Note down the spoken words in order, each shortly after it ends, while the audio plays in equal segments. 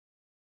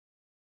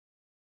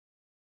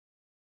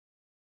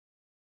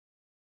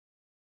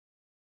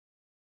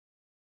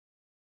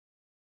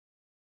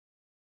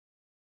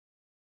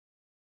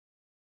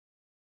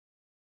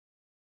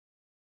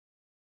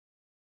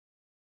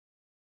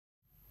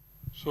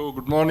So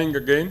good morning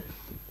again.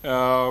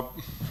 Uh,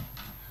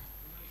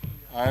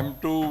 I am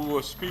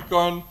to speak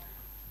on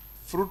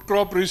fruit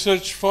crop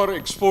research for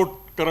export,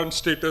 current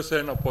status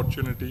and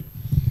opportunity.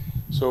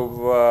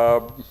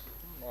 So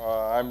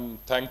I'm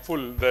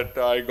thankful that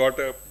I got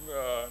a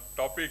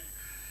topic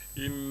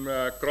in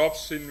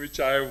crops in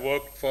which I have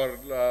worked for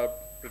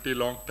pretty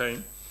long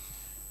time.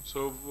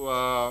 So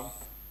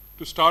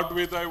to start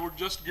with, I would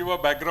just give a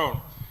background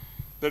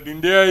that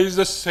India is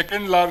the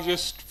second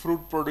largest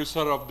fruit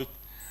producer of the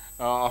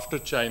after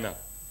China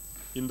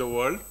in the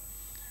world.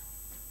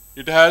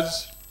 It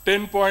has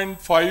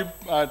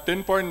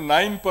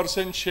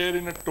 10.9% share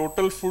in a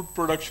total food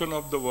production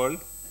of the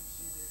world.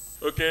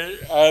 Okay,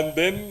 and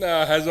then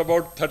has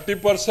about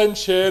 30%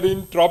 share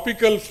in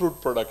tropical fruit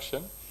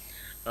production.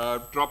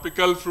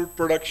 Tropical fruit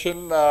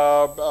production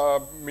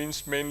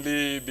means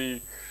mainly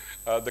the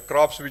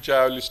crops which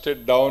I have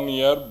listed down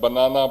here: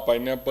 banana,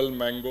 pineapple,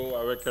 mango,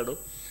 avocado.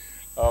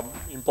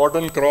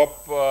 Important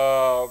crop,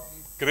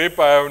 grape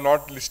I have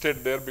not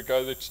listed there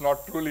because it's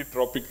not truly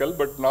tropical,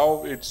 but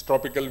now it's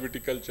tropical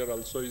viticulture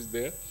also is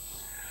there.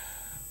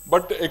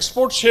 But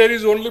export share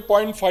is only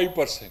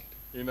 0.5%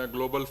 in a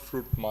global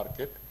fruit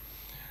market.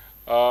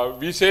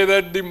 We say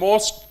that the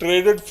most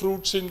traded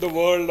fruits in the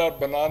world are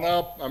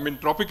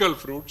tropical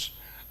fruits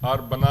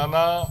are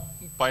banana,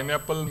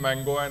 pineapple,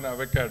 mango and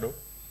avocado.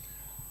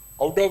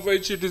 Out of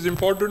which it is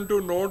important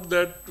to note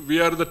that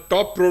we are the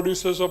top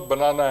producers of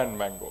banana and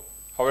mango.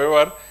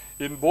 However,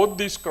 in both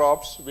these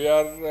crops, we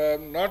are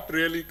not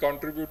really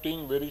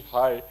contributing very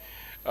high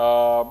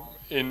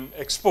in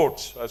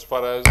exports as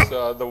far as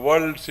the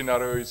world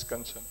scenario is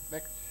concerned.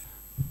 Next.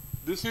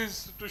 This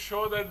is to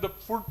show that the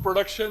food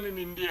production in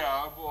India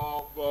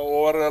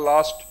over the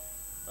last,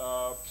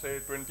 say,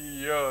 20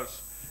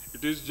 years,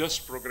 it is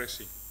just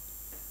progressing.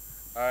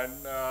 And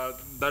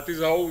that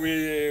is how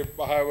we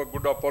have a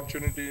good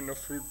opportunity in a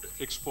fruit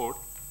export.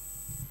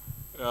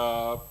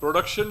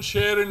 Production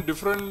share in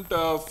different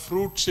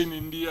fruits in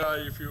India,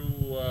 if you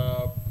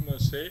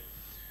say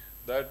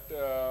that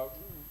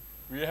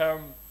we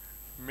have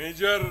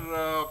major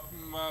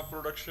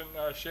production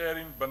share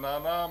in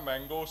banana,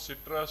 mango,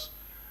 citrus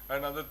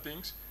and other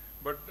things,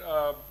 but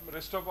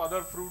rest of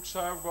other fruits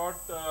have got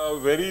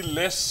very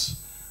less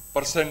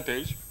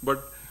percentage,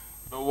 but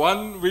the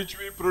one which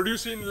we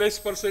produce in less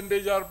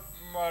percentage are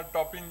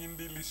topping in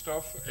the list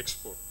of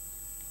export.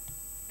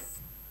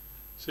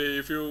 Say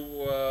if you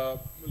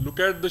look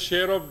at the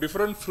share of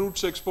different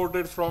fruits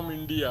exported from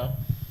India,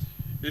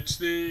 it's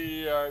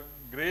the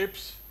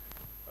grapes,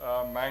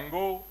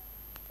 mango,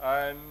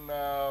 and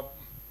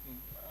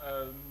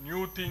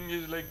new thing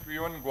is like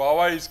even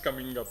guava is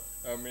coming up,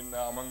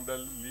 among the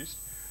list.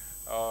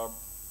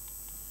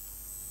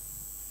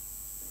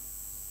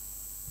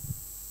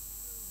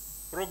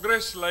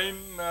 Progress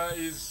line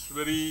is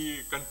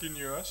very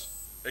continuous,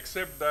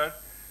 except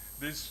that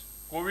these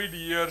COVID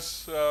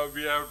years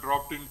we have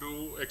dropped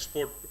into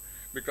export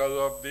because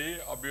of the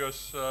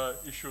obvious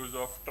issues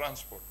of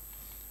transport.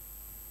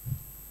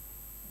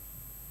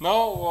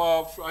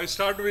 Now I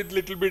start with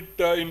little bit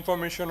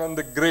information on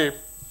the grape.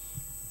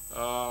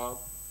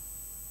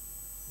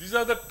 These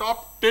are the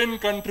top 10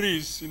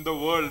 countries in the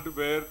world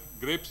where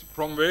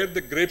from where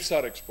the grapes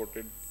are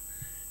exported.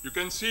 You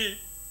can see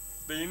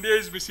the India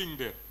is missing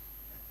there.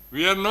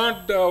 We are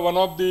not one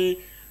of the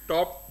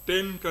top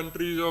 10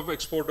 countries of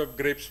export of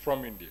grapes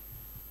from India.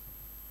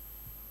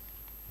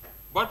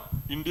 But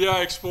India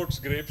exports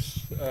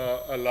grapes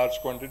a large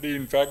quantity.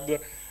 In fact,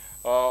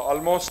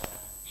 almost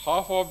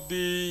half of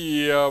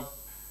the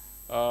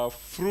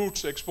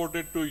fruits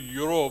exported to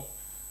Europe,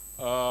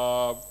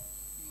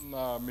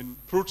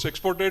 fruits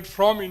exported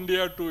from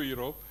India to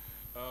Europe,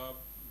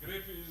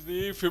 grape is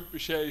the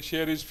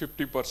share is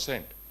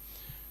 50%.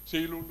 So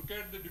you look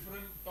at the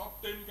different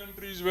top 10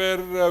 countries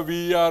where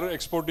we are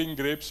exporting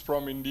grapes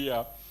from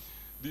India.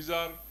 These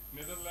are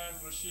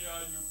Netherlands,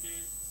 Russia, UK.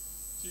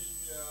 See,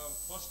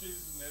 first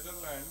is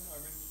Netherlands,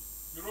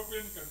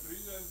 European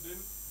countries, and then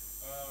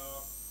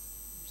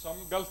some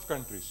Gulf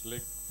countries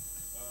like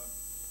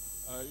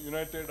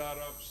United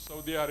Arab,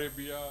 Saudi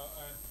Arabia,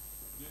 and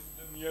then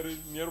the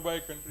nearby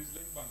countries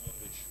like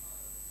Bangladesh.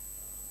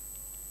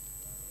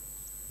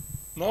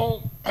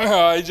 Now,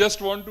 I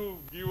just want to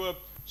give a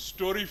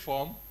story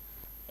form.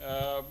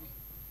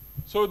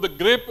 So the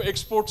grape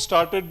export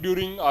started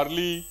during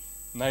early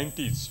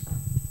 90s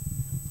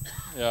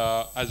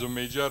as a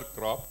major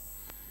crop.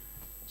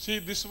 See,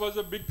 this was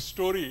a big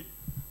story.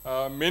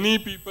 Many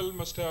people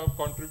must have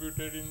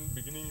contributed in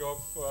beginning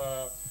of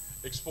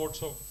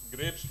exports of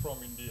grapes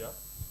from India.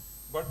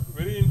 But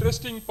very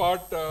interesting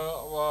part,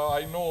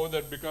 I know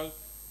that because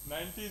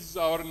 90s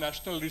our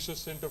National Research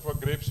Center for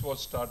Grapes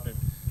was started.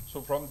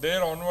 So from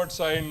there onwards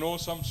I know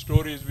some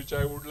stories which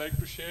I would like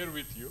to share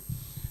with you.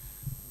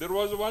 There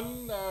was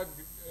one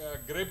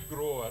grape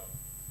grower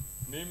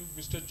named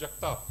Mr.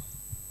 Jagtap.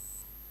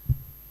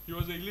 He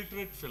was an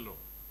illiterate fellow.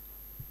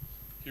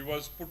 He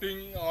was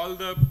putting all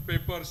the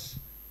papers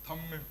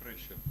thumb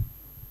impression.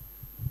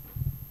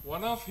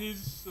 One of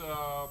his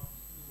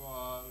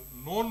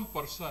known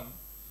person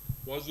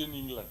was in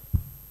England.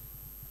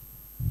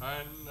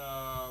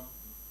 And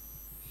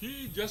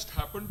he just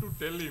happened to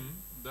tell him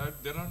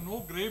that there are no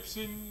grapes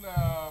in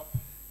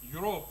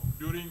Europe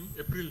during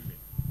April, May.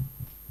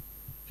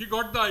 He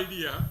got the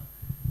idea,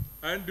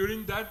 and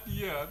during that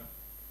year,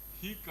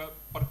 he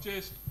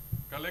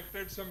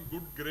collected some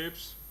good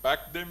grapes,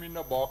 packed them in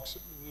a box,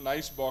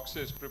 nice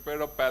boxes,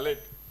 prepared a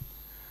pallet,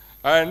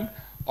 and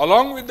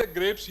along with the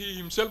grapes, he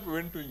himself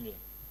went to England.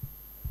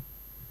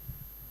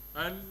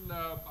 And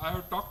I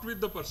have talked with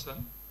the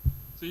person.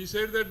 So he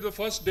said that the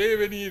first day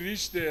when he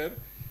reached there,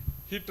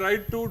 he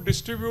tried to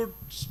distribute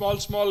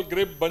small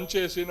grape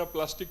bunches in a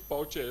plastic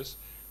pouches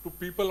to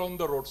people on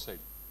the roadside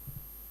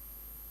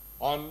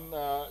on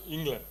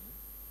England,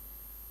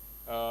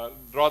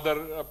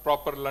 rather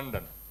proper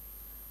London.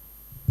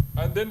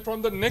 And then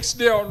from the next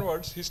day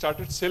onwards, he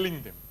started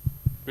selling them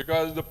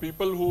because the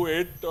people who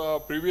ate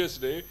previous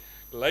day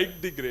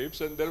liked the grapes,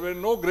 and there were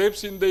no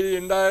grapes in the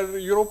entire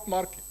Europe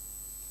market.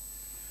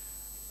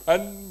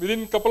 And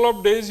within a couple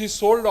of days, he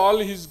sold all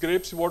his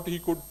grapes, what he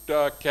could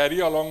carry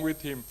along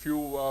with him,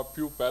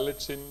 few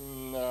pallets in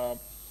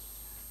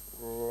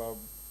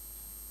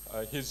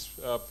his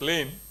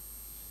plane.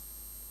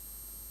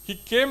 He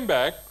came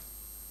back.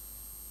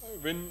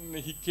 When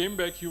he came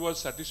back, he was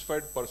a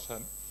satisfied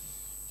person.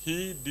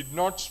 He did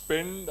not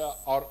spend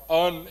or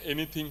earn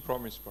anything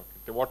from his pocket.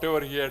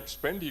 Whatever he had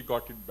spent, he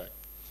got it back.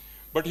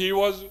 But he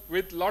was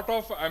with lot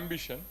of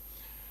ambition.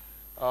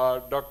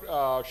 Dr.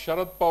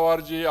 Sharad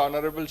Pawarji,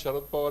 Honorable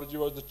Sharad Pawarji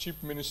was the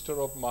Chief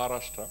Minister of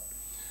Maharashtra.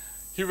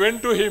 He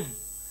went to him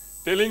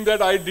telling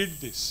that I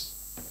did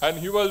this, and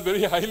he was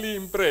very highly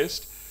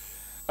impressed,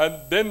 and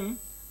then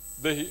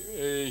the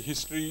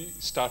history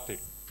started.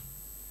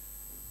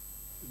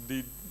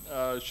 The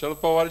Sharad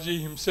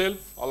Pawarji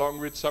himself, along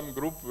with some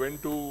group,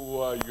 went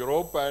to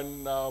Europe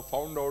and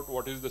found out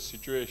what is the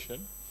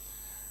situation.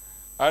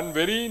 And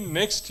very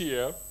next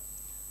year,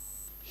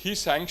 he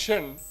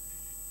sanctioned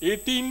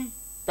 18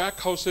 pack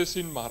houses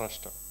in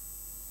Maharashtra,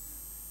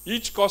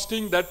 each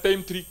costing that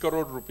time 3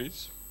 crore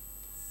rupees.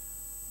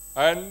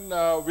 And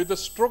with the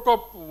stroke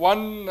of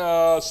one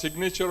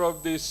signature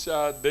of this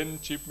then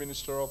Chief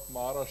Minister of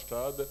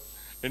Maharashtra, the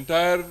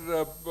entire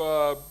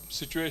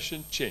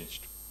situation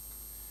changed.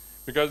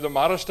 Because the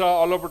Maharashtra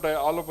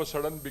all of a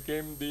sudden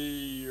became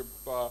the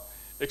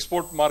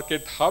export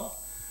market hub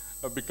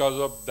because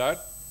of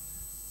that.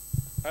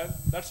 And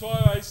that's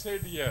why I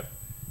said here,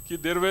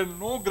 there were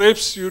no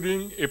grapes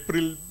during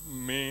April,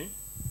 May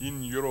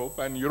in Europe,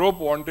 and Europe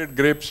wanted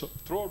grapes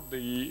throughout the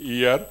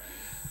year.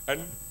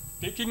 And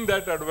taking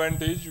that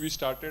advantage, we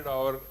started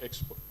our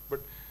export.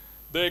 But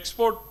the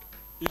export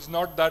is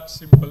not that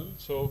simple.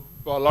 So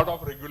a lot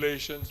of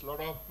regulations, a lot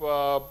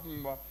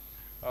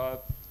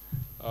of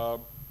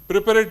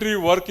preparatory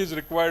work is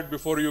required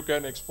before you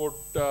can export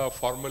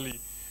formally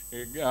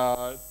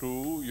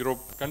to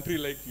Europe, country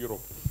like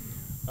Europe.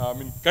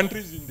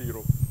 Countries in the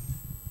Europe.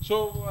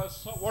 So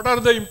what are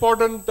the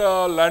important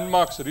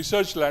landmarks,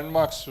 research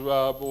landmarks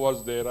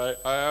was there?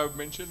 I have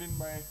mentioned in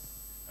my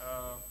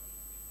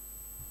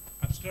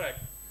abstract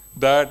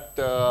that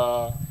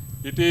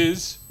it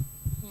is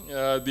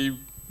the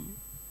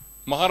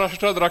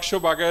Maharashtra Draksha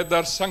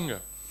Bagayatdar Sangha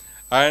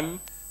and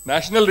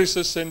National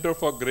Research Center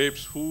for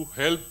Grapes who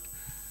helped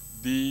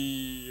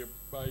the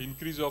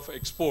increase of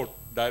export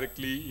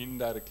directly,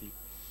 indirectly.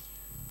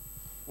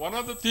 One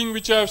of the things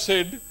which I have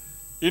said,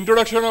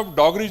 introduction of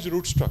doggeries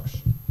rootstocks.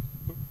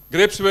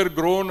 Grapes were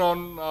grown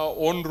on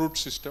own root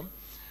system.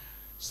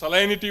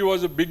 Salinity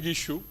was a big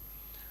issue,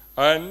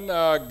 and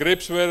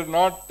grapes were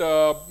not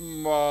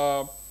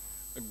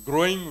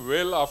growing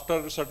well after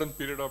a certain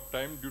period of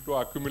time due to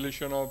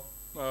accumulation of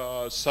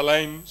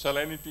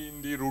salinity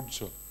in the root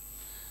zone.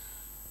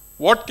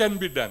 What can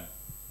be done?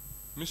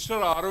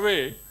 Mr.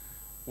 Arve,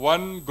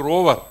 one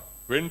grower,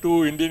 went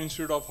to Indian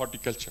Institute of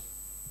Horticulture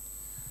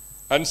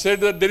and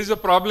said that there is a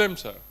problem,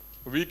 sir.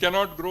 We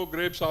cannot grow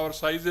grapes, our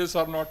sizes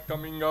are not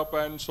coming up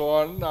and so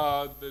on.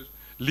 The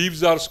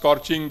leaves are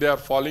scorching, they are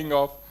falling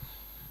off.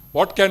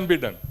 What can be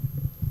done?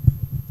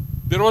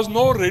 There was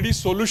no ready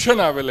solution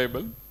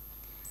available.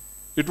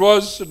 It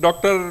was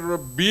Dr.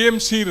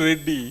 BMC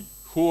Reddy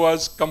who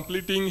was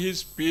completing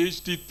his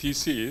PhD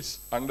thesis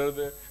under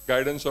the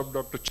guidance of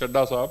Dr.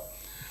 Chadda.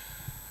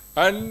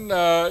 And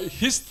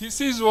his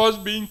thesis was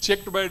being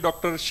checked by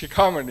Dr.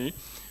 Shikhamani,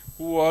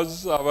 who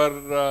was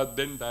our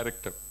then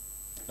director.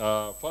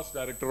 First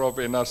director of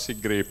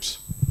NRC Grapes.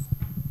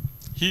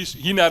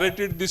 He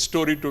narrated this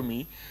story to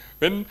me.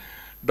 When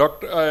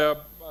the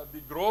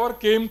grower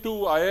came to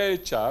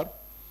IIHR,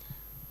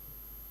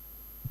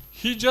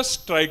 he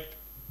just striked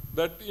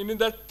that in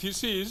that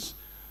thesis,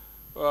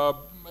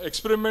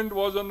 experiment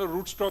was on the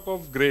rootstock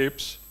of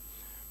grapes,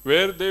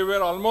 where they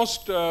were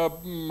almost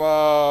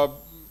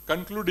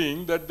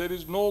concluding that there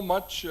is no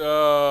much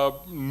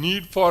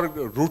need for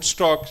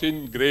rootstocks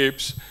in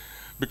grapes,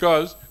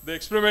 because the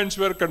experiments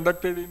were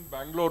conducted in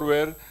Bangalore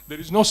where there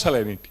is no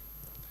salinity.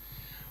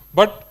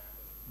 But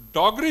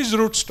doggeries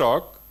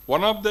rootstock,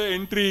 one of the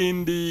entry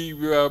in the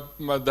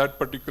that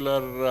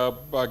particular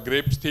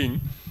grapes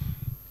thing,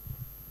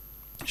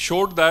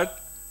 showed that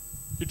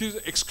it is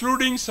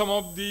excluding some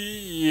of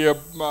the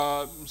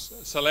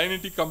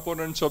salinity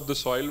components of the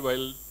soil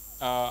while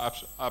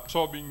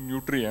absorbing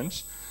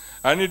nutrients,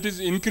 and it is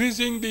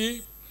increasing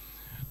the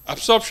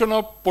absorption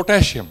of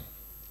potassium,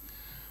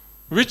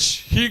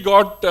 which he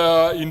got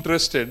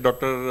interested,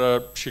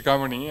 Dr.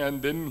 Shikhamani,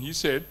 and then he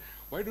said,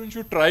 why don't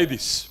you try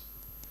this?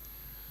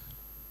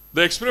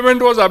 The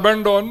experiment was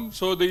abandoned,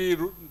 so the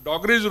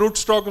doggery's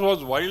rootstock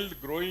was wild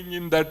growing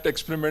in that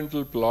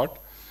experimental plot.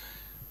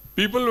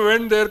 People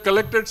went there,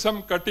 collected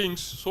some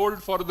cuttings,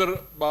 sold for the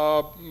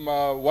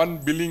one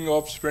billing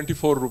of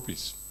 24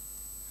 rupees.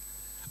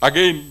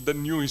 Again, the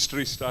new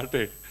history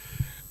started.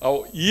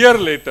 A year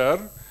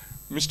later,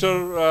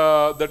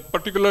 that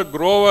particular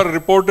grower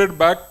reported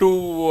back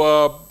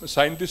to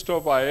scientist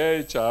of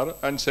IIHR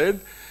and said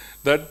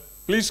that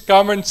please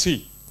come and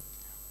see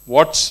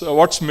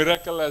what's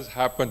miracle has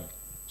happened.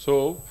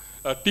 So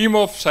a team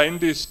of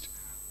scientists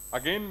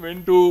again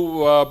went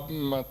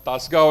to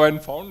Tasgaon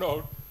and found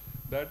out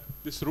that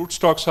these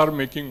rootstocks are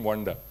making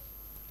wonder.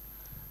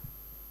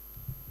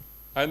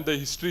 And the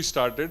history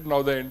started.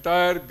 Now the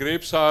entire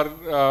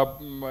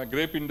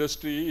grape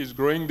industry is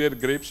growing their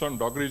grapes on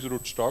doggery's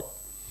rootstock.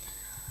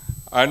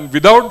 And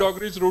without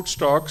doggery's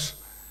rootstocks,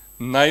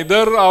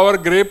 neither our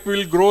grape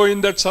will grow in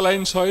that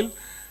saline soil,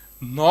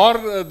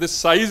 nor the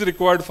size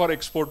required for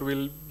export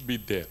will be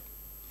there.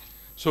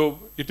 So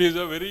it is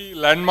a very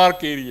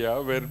landmark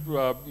area where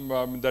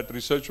that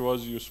research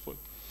was useful.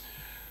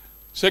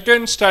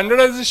 Second,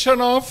 standardization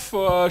of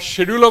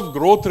schedule of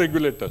growth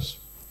regulators.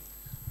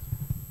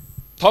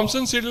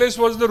 Thompson seedless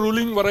was the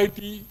ruling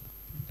variety.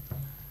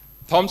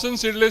 Thompson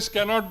seedless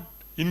cannot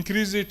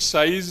increase its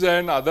size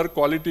and other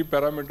quality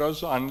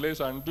parameters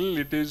until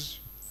it is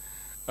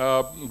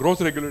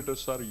growth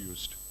regulators are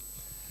used.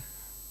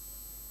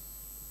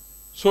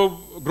 So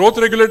growth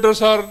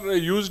regulators are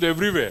used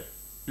everywhere.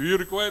 You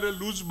require a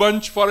loose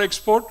bunch for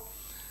export.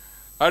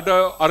 At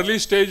an early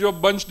stage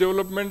of bunch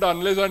development,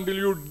 unless until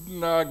you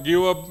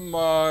give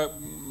a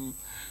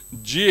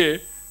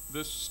GA,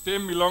 the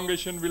stem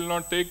elongation will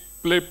not take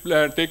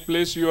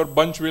place, your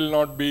bunch will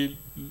not be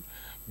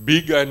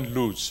big and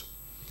loose.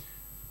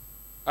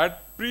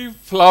 At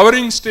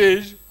pre-flowering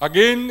stage,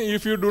 again,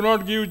 if you do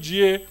not give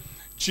GA,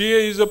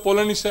 GA is a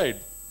pollinaticide.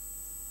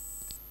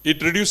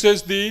 It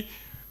reduces the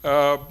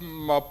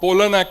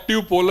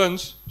active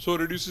pollens, so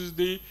reduces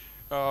the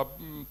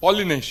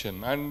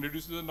pollination and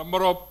reduces the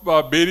number of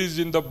berries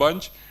in the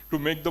bunch to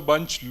make the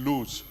bunch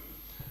loose.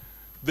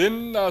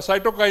 Then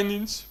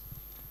cytokinins.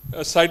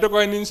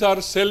 Cytokinins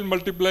are cell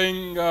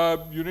multiplying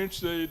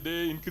units,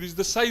 they increase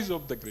the size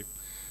of the grape.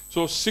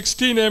 So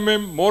 16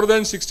 mm, more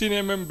than 16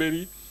 mm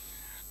berry,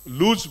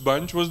 loose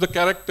bunch was the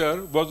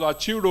character, was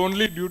achieved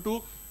only due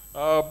to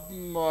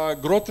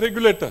growth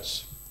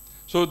regulators.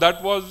 So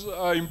that was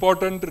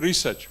important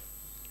research.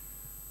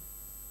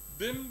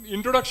 Then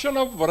introduction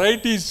of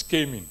varieties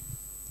came in.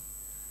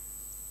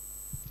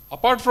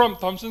 Apart from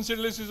Thompson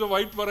seedless is a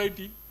white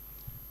variety,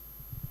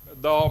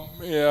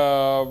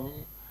 the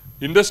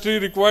industry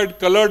required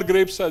colored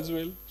grapes as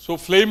well. So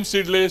flame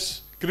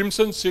seedless,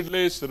 crimson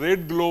seedless,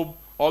 red globe,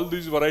 all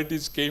these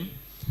varieties came.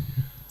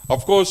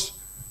 Of course,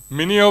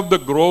 many of the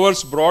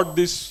growers brought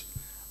this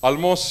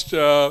almost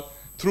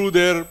through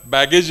their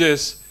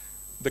baggages,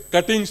 the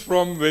cuttings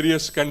from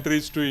various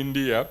countries to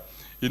India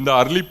in the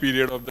early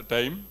period of the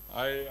time.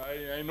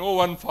 I know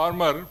one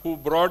farmer who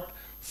brought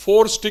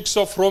 4 sticks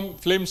of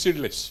flame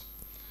seedless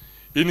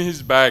in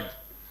his bag,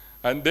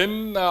 and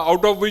then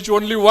out of which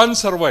only one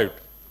survived,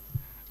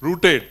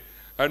 rooted.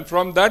 And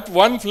from that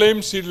one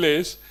flame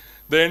seedless,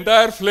 the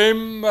entire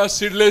flame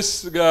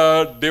seedless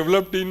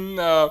developed in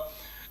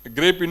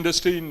grape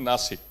industry in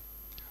Nasik.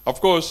 Of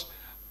course,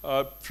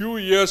 a few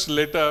years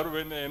later,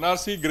 when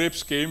NRC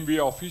grapes came, we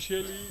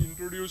officially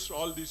introduced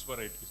all these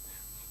varieties.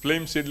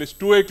 Flame seedless,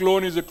 2A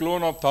clone is a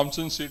clone of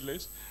Thompson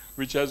seedless,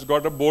 which has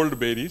got a bold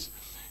berries.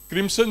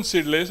 Crimson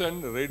seedless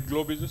and red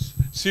globe is a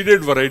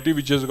seeded variety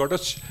which has got a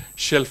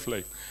shelf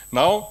life.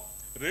 Now,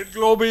 red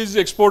globe is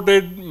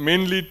exported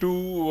mainly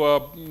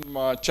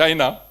to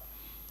China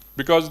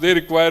because they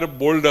require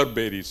bolder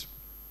berries.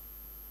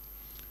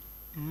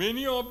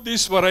 Many of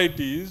these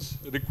varieties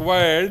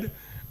required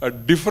a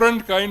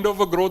different kind of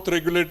a growth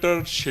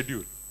regulator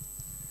schedule.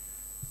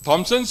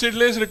 Thompson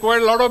seedless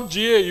required a lot of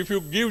GA. If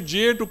you give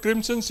GA to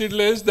crimson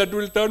seedless, that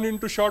will turn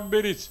into short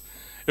berries.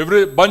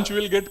 Every bunch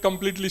will get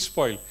completely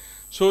spoiled.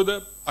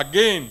 So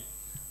again,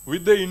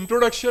 with the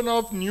introduction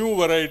of new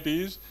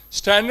varieties,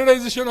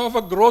 standardization of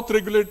a growth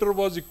regulator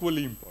was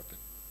equally important.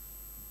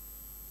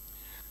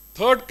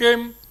 Third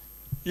came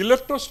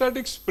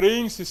electrostatic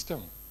spraying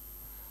system.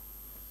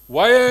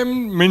 Why I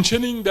am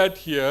mentioning that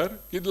here,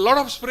 a lot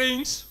of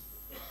sprayings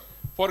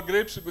for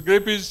grapes.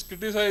 Grape is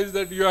criticized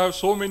that you have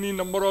so many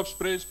number of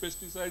sprays,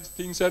 pesticides,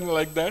 things and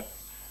like that.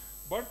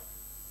 But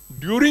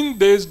during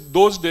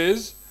those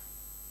days,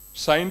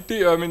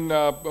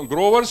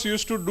 growers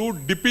used to do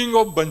dipping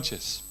of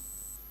bunches.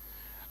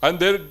 And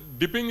their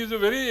dipping is a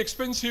very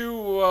expensive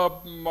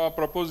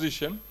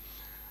proposition.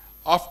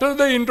 After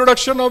the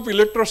introduction of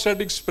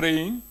electrostatic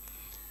spraying,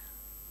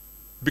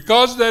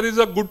 Because there is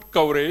a good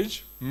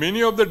coverage,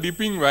 many of the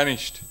dipping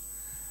vanished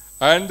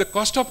and the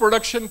cost of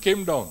production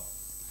came down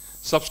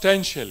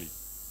substantially.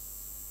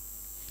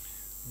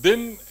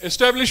 Then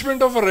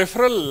establishment of a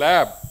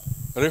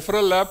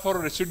referral lab for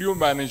residue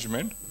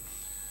management.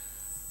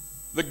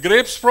 The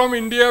grapes from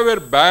India were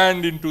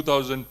banned in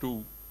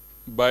 2002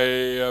 by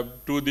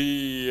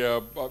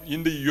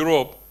in the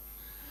Europe,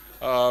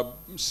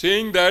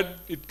 saying that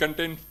it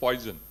contained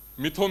poison.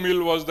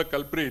 Methomyl was the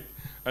culprit,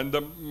 and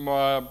the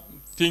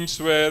things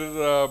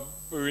were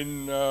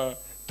in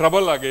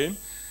trouble again.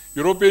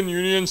 European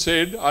Union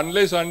said,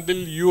 unless until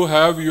you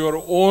have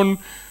your own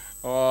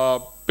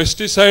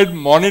pesticide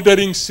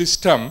monitoring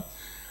system,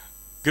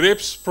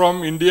 grapes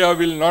from India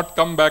will not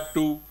come back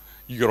to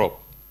Europe.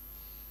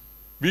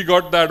 We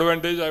got the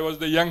advantage. I was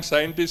the young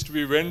scientist.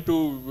 We went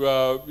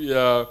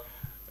to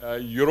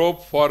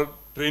Europe for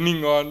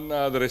training on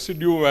the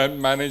residue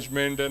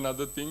management and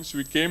other things.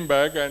 We came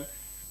back and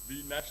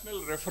the National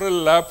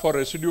Referral Lab for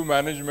Residue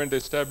Management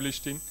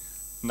established in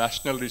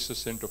National Research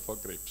Center for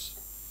Grapes.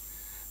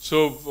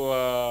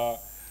 So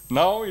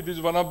now it is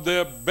one of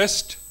the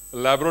best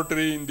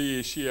laboratory in the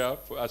Asia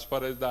as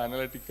far as the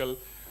analytical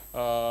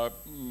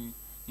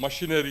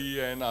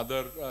machinery and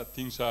other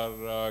things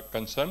are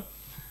concerned.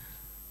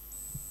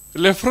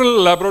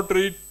 Referral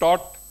laboratory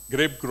taught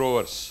grape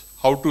growers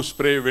how to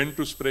spray, when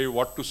to spray,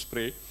 what to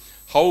spray,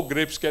 how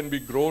grapes can be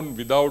grown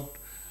without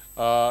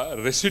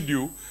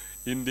residue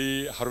in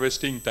the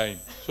harvesting time.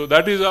 So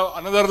that is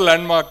another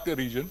landmark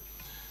region.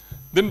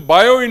 Then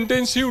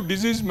bio-intensive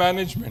disease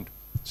management.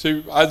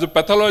 So as a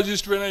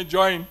pathologist, when I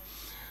joined,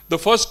 the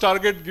first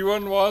target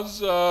given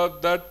was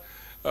that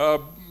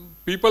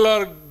people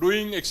are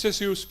doing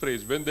excessive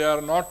sprays when they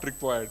are not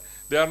required.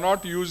 They are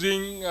not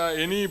using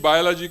any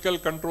biological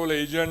control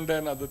agent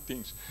and other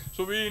things.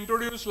 So we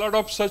introduced a lot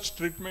of such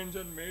treatments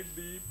and made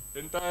the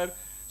entire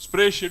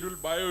spray schedule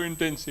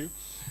bio-intensive,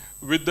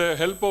 with the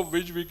help of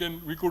which we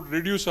could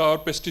reduce our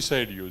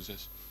pesticide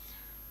uses.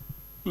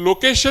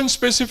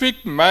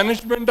 Location-specific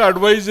management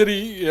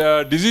advisory,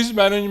 disease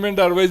management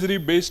advisory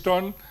based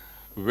on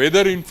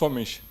weather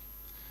information.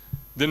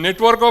 The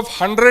network of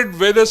 100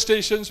 weather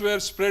stations were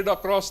spread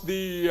across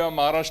the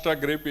Maharashtra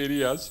grape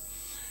areas.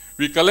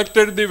 We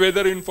collected the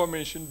weather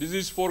information,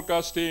 disease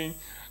forecasting,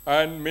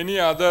 and many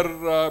other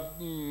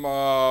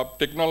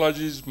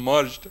technologies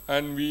merged,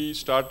 and we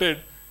started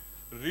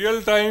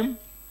real-time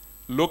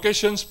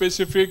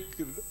location-specific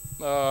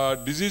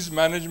disease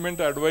management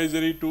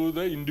advisory to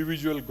the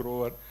individual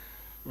grower,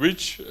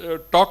 which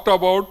talked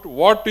about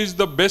what is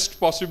the best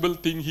possible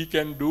thing he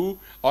can do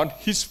on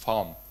his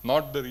farm,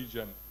 not the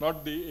region,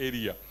 not the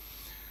area.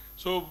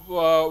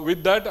 So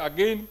with that,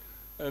 again,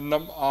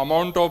 the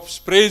amount of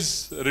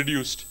sprays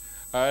reduced,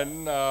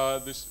 and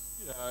this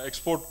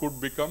export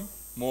could become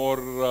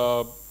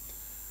more.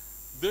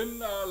 Then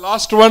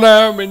last one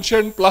I have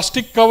mentioned,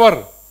 plastic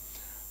cover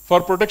for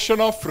protection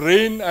of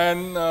rain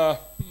and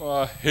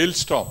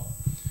hailstorm.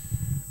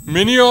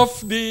 Many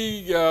of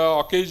the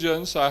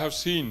occasions I have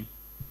seen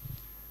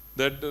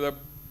that the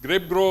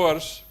grape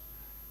growers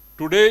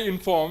today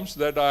informs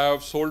that I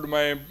have sold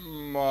my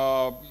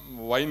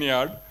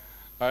vineyard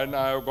and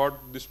I have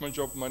got this much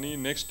of money.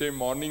 Next day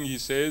morning he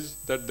says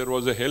that there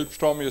was a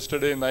hailstorm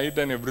yesterday night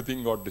and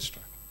everything got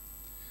destroyed.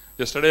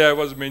 Yesterday I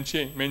was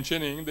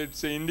mentioning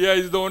that India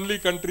is the only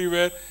country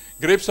where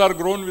grapes are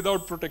grown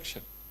without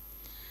protection.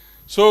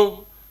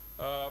 So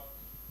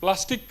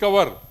plastic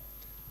cover.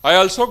 I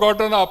also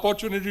got an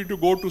opportunity to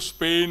go to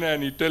Spain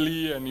and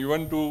Italy and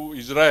even to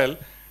Israel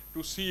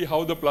to see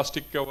how the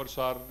plastic covers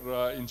are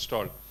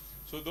installed.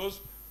 So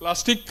those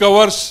plastic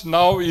covers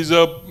now is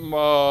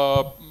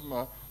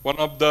one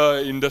of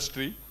the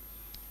industry.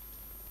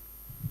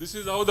 This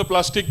is how the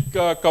plastic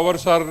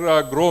covers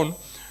are grown.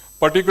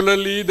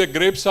 Particularly the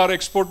grapes are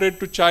exported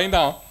to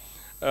China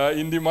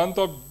in the month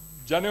of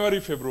January,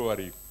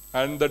 February.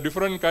 And the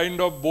different kind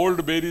of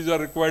bold berries are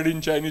required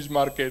in Chinese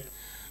market.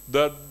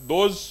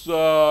 Those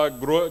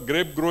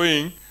grape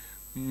growing,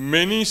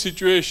 many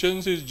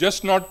situations is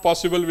just not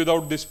possible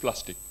without this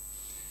plastic.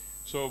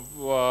 So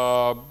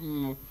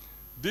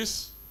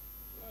this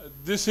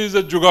is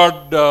a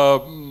Jugaad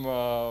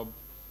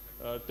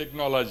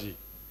technology.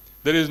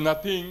 There is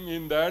nothing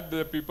in that.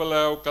 The people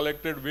have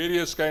collected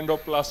various kind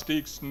of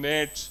plastics,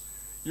 nets,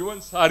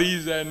 even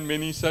saris and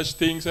many such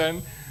things,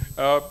 and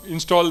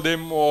install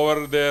them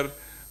over their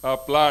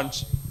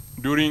plants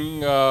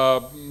during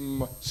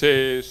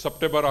say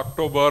September,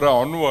 October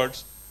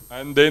onwards,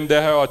 and then they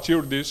have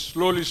achieved this.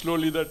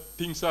 Slowly the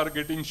things are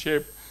getting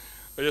shaped.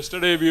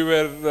 Yesterday we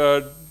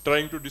were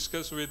trying to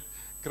discuss with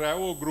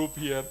Cravo group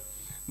here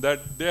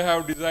that they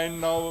have designed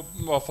now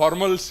a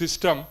formal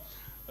system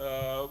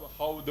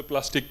how the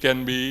plastic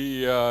can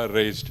be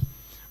raised.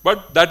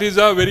 But that is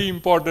very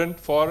important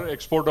for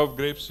export of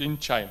grapes in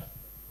China.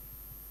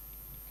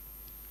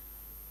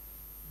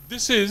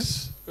 This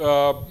is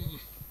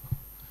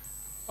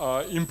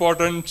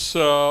importance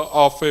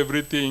of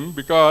everything,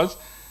 because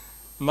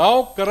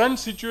now current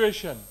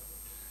situation,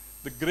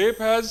 the grape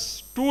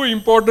has two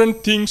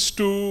important things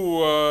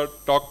to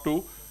talk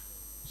to.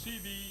 see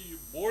the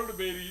bold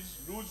berries,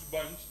 loose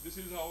bunch. This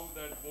is how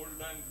that bold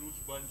and loose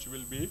bunch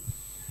will be.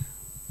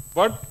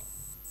 But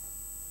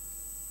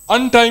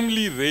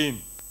untimely rain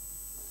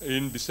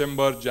in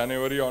December,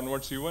 January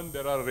onwards, even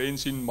there are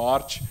rains in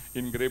March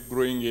in grape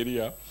growing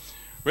area.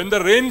 When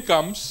the rain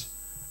comes,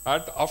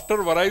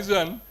 after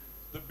horizon,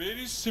 the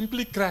berries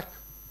simply crack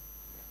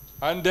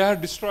and they are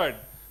destroyed.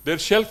 Their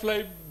shelf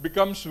life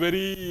becomes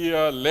very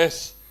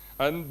less,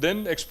 and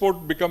then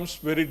export becomes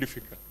very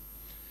difficult.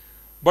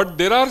 But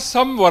there are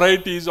some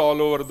varieties all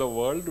over the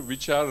world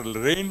which are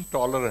rain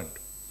tolerant.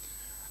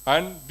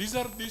 And these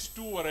are these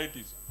two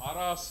varieties.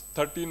 ARA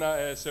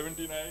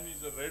 79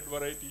 is a red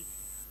variety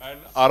and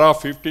ARA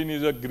 15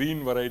 is a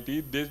green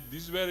variety.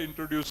 These were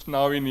introduced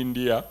now in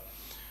India.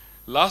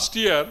 Last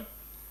year,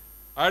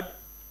 at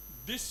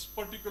this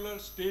particular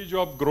stage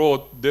of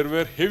growth, there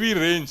were heavy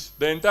rains.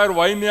 The entire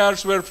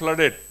vineyards were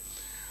flooded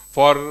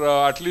for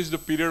at least the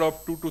period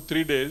of 2 to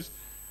 3 days.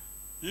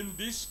 In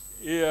these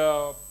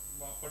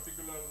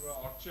particular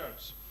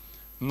orchards,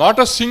 not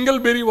a single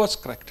berry was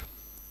cracked,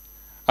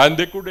 and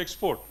they could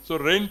export. So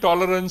rain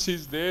tolerance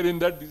is there in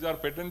that. These are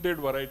patented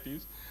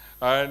varieties,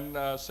 and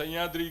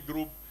Sahyadri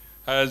group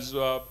has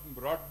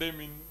brought them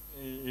in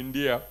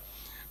India.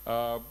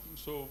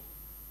 So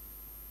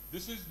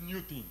this is new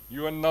thing.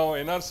 Even now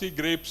NRC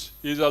Grapes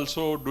is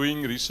also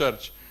doing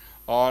research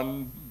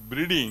on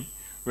breeding,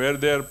 where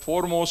their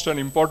foremost and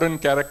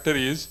important character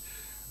is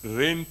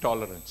rain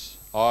tolerance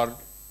or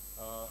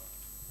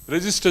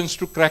resistance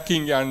to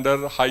cracking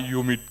under high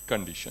humid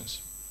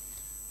conditions.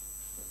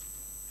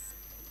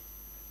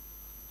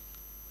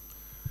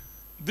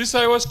 This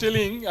I was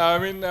telling,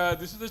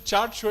 this is a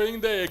chart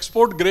showing the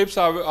export grapes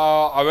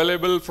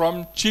available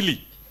from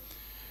Chile.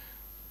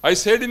 I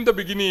said in the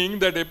beginning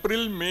that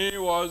April, May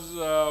was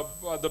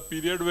the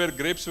period where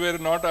grapes were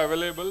not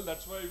available.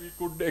 That's why we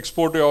could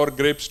export our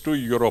grapes to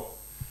Europe.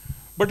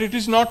 But it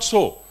is not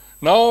so.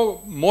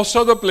 Now, most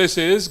of the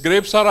places,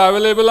 grapes are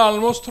available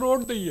almost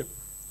throughout the year.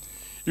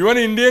 Even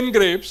Indian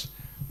grapes,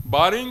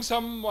 barring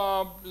some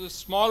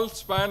small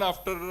span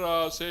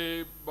after,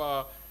 say,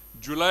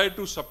 July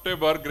to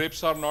September,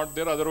 grapes are not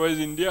there. Otherwise,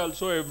 India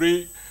also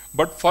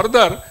but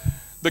further,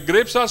 the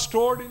grapes are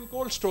stored in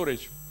cold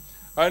storage.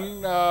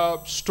 And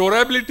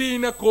storability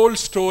in a cold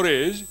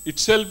storage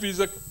itself is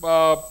a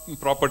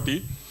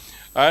property.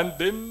 And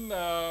then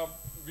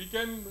we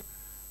can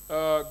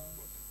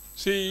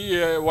see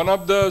one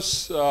of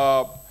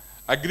the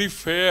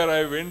agri-fair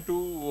I went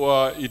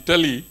to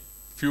Italy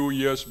few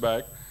years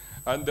back,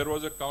 and there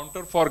was a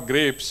counter for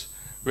grapes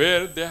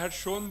where they had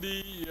shown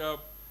the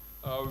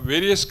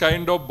various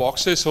kind of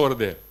boxes over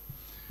there.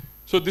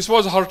 So this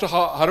was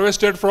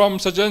harvested from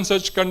such and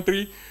such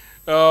country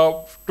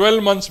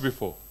 12 months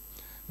before.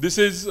 This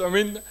is,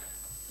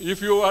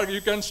 if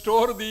you can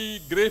store the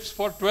grapes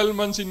for 12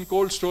 months in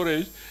cold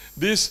storage,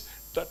 this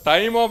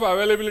time of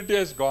availability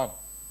has gone.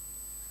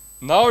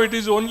 Now it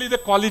is only the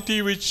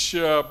quality which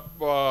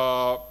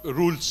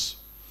rules.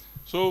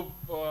 So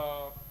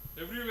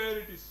everywhere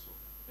it is so.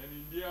 And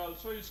India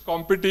also is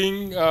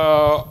competing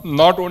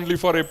not only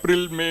for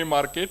April, May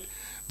market,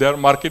 they are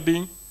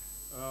marketing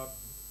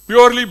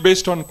purely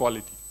based on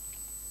quality.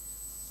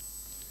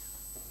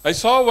 I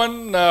saw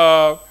one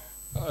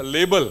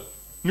label,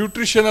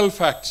 nutritional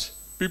facts.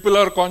 People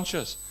are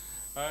conscious.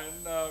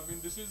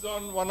 And this is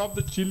on one of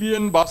the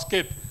Chilean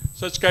basket.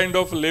 Such kind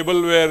of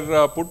label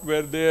were put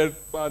where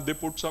they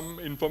put some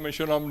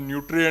information on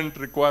nutrient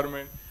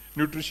requirement,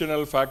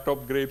 nutritional fact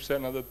of grapes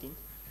and other things.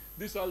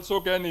 This also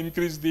can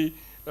increase the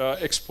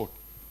export.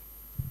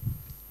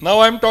 Now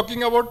I am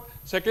talking about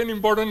second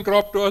important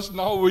crop to us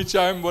now, which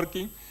I am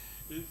working,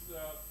 is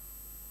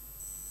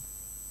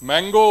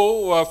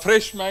mango,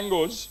 fresh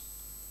mangoes.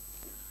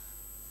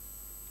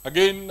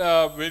 Again,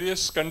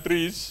 various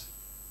countries.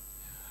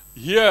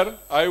 Here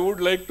I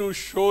would like to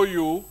show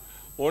you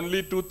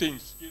only two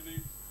things.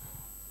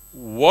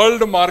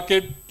 World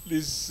market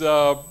is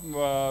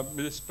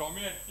this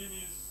Tommy Atkin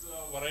is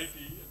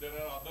variety. There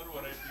are other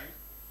varieties,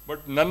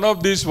 but none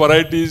of these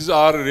varieties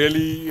are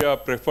really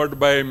preferred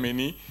by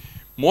many.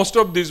 Most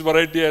of this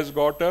variety has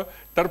got a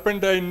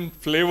turpentine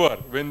flavor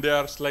when they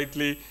are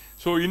slightly,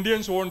 so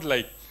Indians won't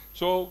like.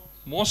 So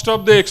most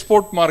of the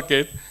export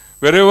market,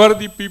 wherever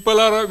the people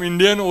are of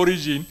Indian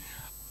origin,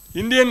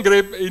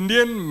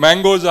 Indian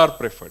mangoes are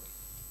preferred.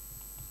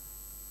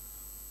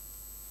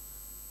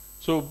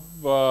 So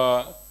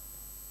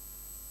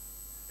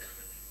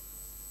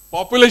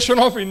population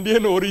of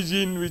Indian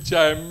origin, which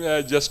I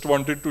am just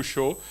wanted to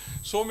show.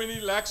 So many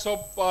lakhs of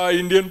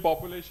Indian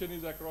population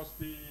is across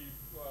the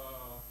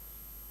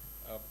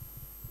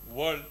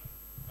world,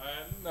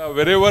 and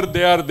wherever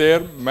they are there,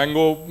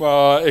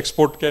 mango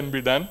export can be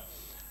done.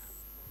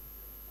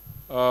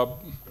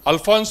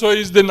 Alfonso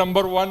is the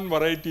 #1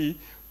 variety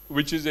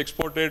which is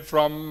exported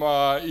from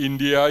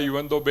India,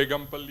 even though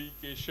Begumpalli,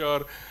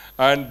 Keshar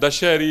and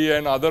Dasheri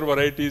and other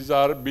varieties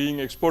are being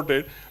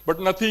exported, but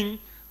nothing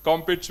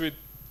competes with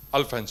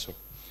Alfonso.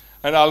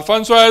 And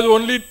Alfonso has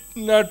only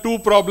two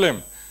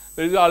problems.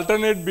 There is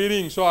alternate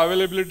bearing, so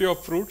availability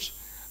of fruits,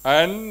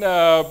 and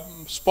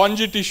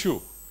spongy tissue,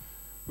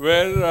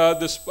 where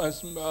the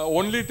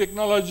only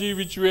technology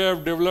which we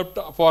have developed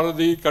for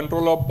the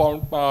control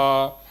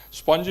of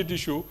spongy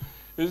tissue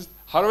is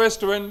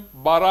harvest when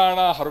 12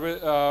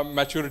 ana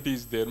maturity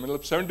is there.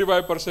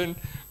 75%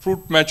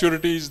 fruit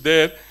maturity is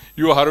there.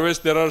 You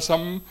harvest, there are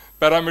some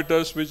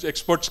parameters which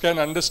experts can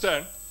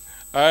understand,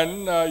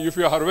 and if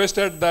you harvest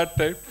at that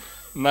time,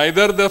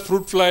 neither the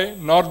fruit fly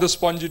nor the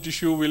spongy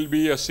tissue will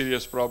be a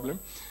serious problem.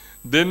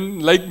 Then,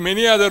 like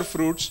many other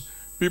fruits,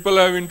 people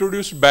have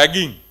introduced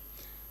bagging.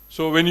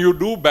 So when you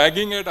do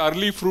bagging at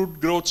early fruit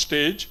growth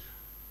stage,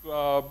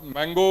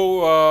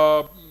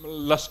 mango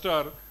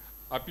luster,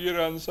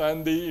 appearance,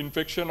 and the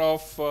infection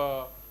of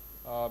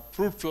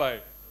fruit fly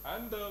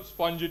and the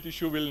spongy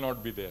tissue will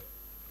not be there.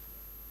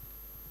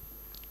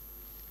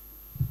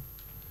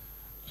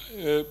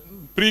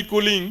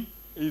 Pre-cooling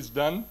is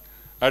done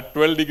at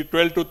 12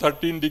 to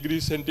 13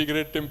 degrees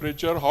centigrade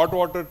temperature. Hot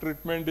water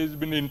treatment has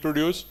been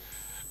introduced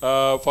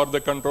for the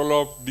control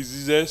of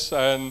diseases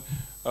and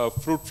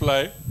fruit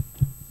fly.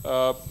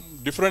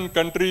 Different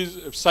countries,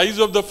 size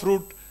of the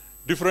fruit,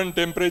 different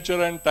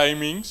temperature and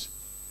timings.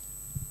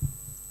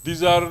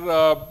 These are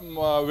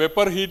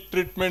vapor heat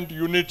treatment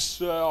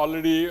units.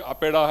 Already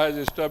APEDA has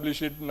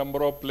established it in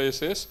number of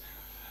places.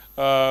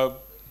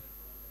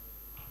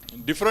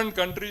 Different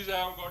countries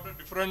have got a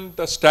different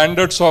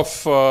standards of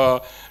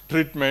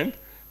treatment.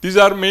 These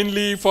are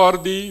mainly for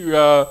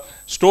the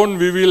stone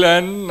weevil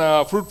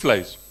and fruit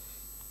flies.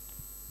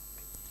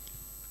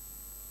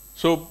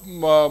 So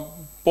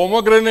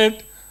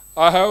pomegranate,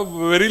 I have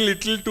very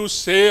little to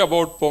say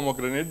about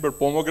pomegranate, but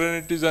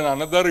pomegranate is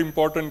another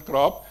important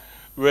crop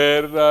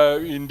where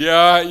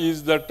India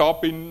is the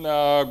top in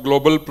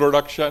global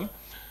production,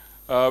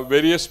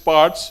 various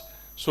parts.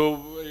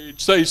 So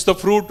it's the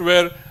fruit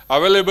where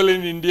available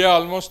in India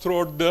almost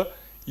throughout the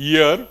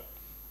year.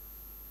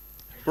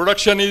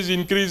 Production is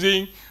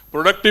increasing,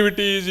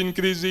 productivity is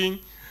increasing,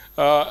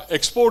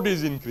 export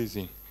is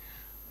increasing.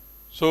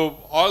 So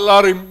all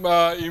are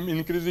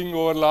increasing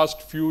over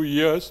last few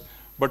years,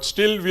 but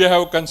still we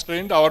have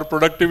constraint. Our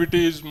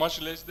productivity is much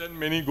less than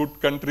many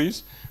good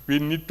countries. We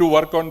need to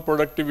work on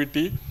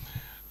productivity.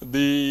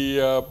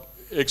 The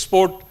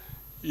export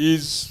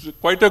is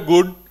quite a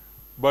good,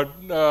 but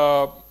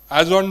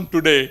as on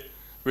today,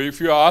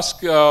 if you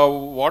ask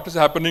what is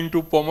happening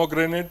to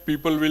pomegranate,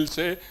 people will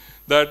say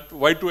that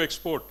why to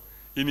export?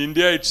 In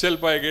India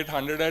itself, I get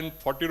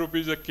 140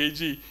 rupees a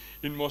kg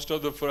in most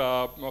of the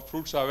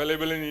fruits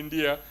available in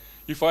India.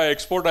 If I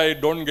export, I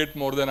don't get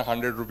more than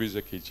 100 rupees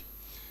a kg.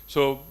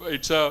 So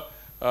it's a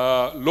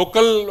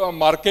local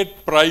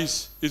market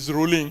price is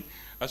ruling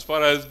as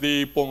far as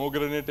the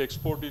pomegranate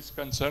export is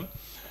concerned.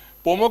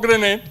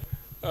 Pomegranate,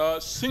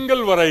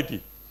 single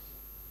variety.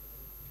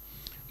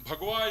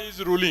 Bhagwa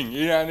is ruling,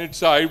 and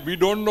it's we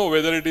don't know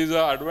whether it is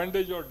an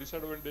advantage or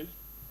disadvantage.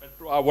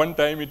 At one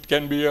time it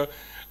can be a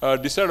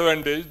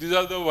disadvantage. These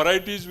are the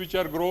varieties which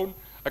are grown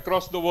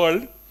across the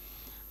world.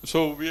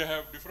 So we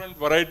have different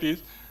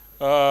varieties.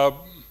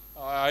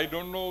 I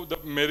don't know the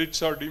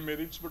merits or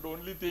demerits, but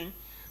only thing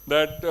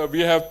that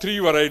we have three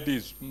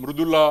varieties: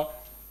 Mrudula,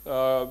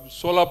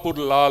 Solapur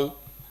Lal,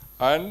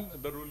 and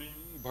the ruling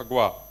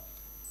Bhagwa.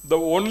 The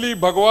only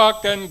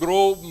Bhagwa can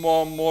grow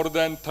more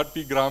than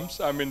 30 grams,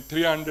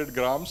 300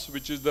 grams,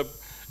 which is the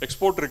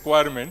export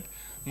requirement.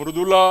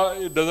 Mrudula,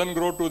 it doesn't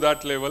grow to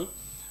that level.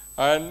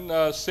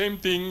 And same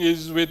thing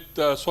is with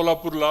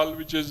Solapur Lal,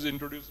 which is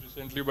introduced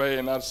recently by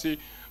NRC,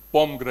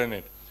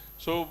 pomegranate.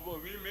 So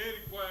we may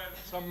require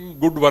some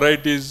good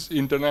varieties,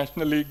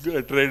 internationally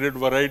traded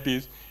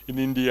varieties in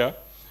India.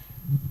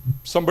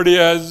 Somebody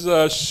has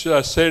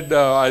said,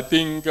 I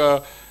think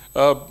the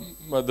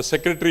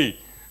secretary,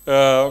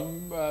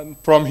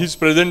 from his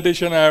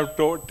presentation I have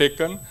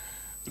taken,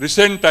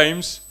 recent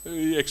times,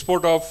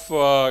 export of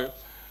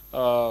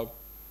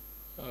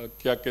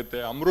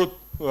Amrut,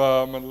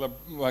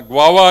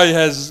 guava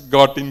has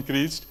got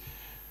increased.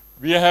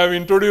 We have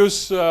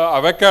introduced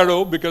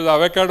avocado because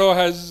avocado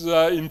has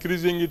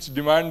increasing its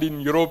demand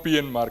in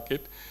European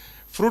market.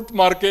 Fruit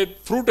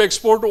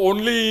export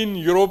only in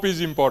Europe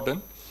is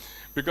important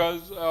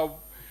because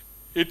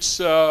it's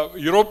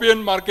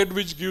European market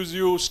which gives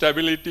you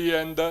stability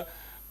and the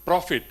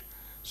profit.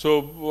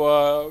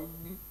 So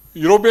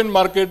European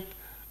market,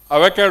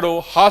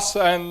 avocado, Hass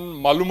and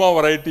Maluma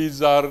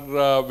varieties are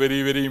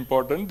very, very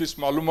important. This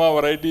Maluma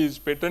variety is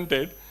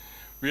patented.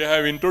 We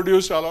have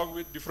introduced along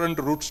with different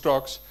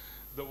rootstocks.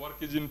 The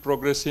work is in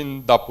progress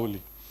in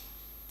Dapoli.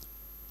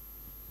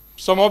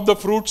 Some of the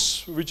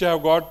fruits which I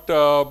have got,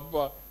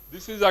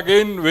 this is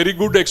again very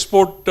good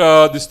export,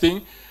 this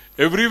thing.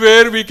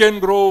 Everywhere we can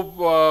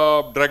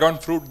grow dragon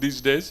fruit these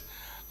days.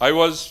 It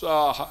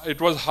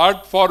was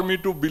hard for me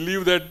to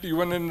believe that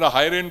even in the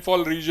high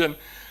rainfall region,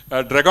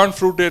 dragon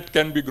fruit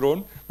can be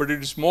grown, but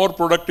it is more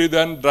productive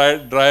than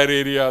drier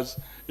areas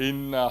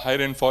in high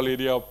rainfall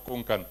area of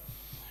Konkan.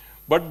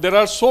 But there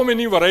are so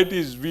many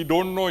varieties we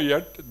don't know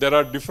yet. There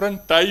are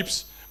different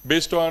types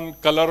based on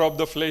color of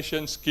the flesh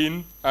and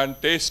skin and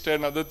taste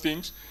and other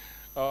things.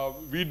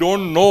 We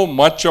don't know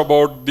much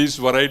about these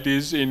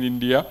varieties in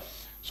India,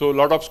 so a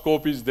lot of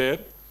scope is there.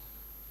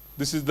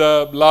 This is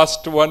the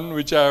last one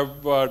which I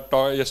have,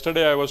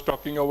 yesterday I was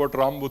talking about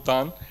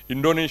rambutan,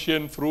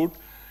 Indonesian fruit.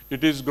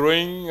 It is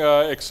growing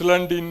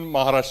excellent in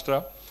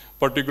Maharashtra,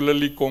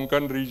 particularly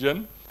Konkan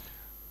region.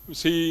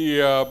 See,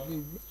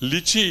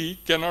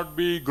 lychee cannot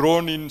be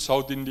grown in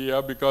South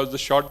India because the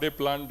short day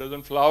plant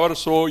doesn't flower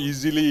so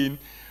easily in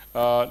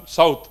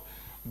South.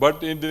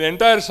 But in the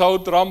entire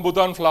South,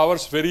 rambutan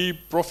flowers very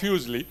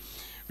profusely.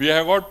 We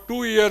have got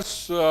 2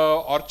 years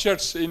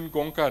orchards in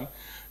Konkan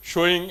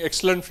showing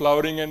excellent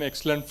flowering and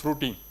excellent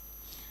fruiting.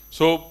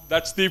 So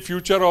that's the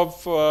future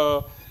of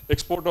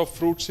export of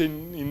fruits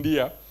in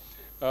India.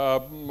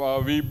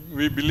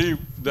 We believe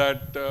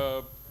that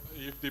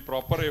if the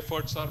proper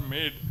efforts are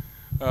made,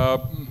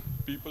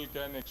 people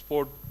can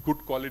export good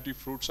quality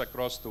fruits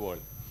across the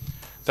world.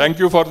 Thank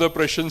you for the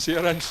questions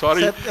here, and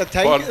sorry sir, for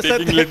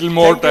taking a little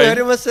more time. Thank you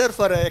very much, sir,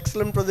 for an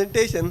excellent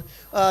presentation.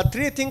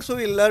 3 things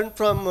we learned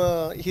from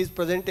his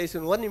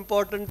presentation. One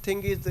important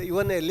thing is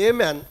even a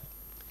layman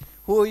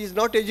who is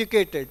not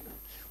educated,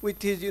 with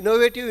his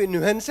innovative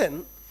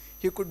invention,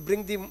 he could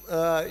bring the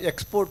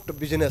export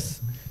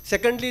business.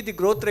 Secondly, the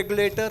growth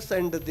regulators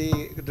and the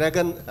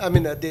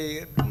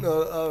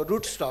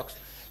root stocks.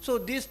 So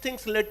these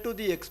things led to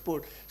the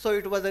export. So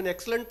it was an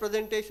excellent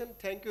presentation.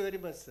 Thank you very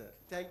much, sir.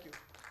 Thank you.